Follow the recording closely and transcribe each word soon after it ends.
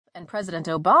and President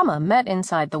Obama met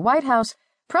inside the White House,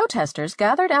 protesters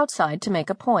gathered outside to make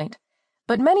a point,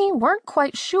 but many weren't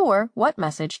quite sure what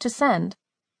message to send.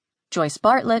 Joyce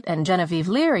Bartlett and Genevieve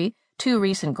Leary, two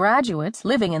recent graduates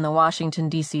living in the Washington,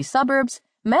 D.C. suburbs,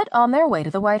 met on their way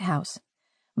to the White House.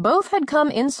 Both had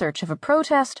come in search of a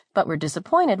protest, but were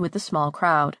disappointed with the small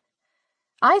crowd.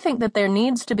 I think that there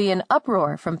needs to be an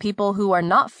uproar from people who are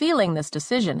not feeling this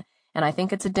decision, and I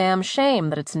think it's a damn shame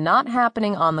that it's not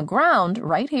happening on the ground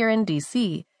right here in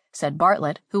D.C., said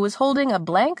Bartlett, who was holding a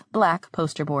blank black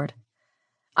poster board.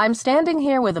 I'm standing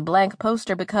here with a blank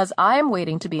poster because I am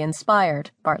waiting to be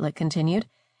inspired, Bartlett continued,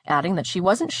 adding that she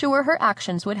wasn't sure her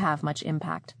actions would have much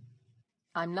impact.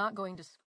 I'm not going to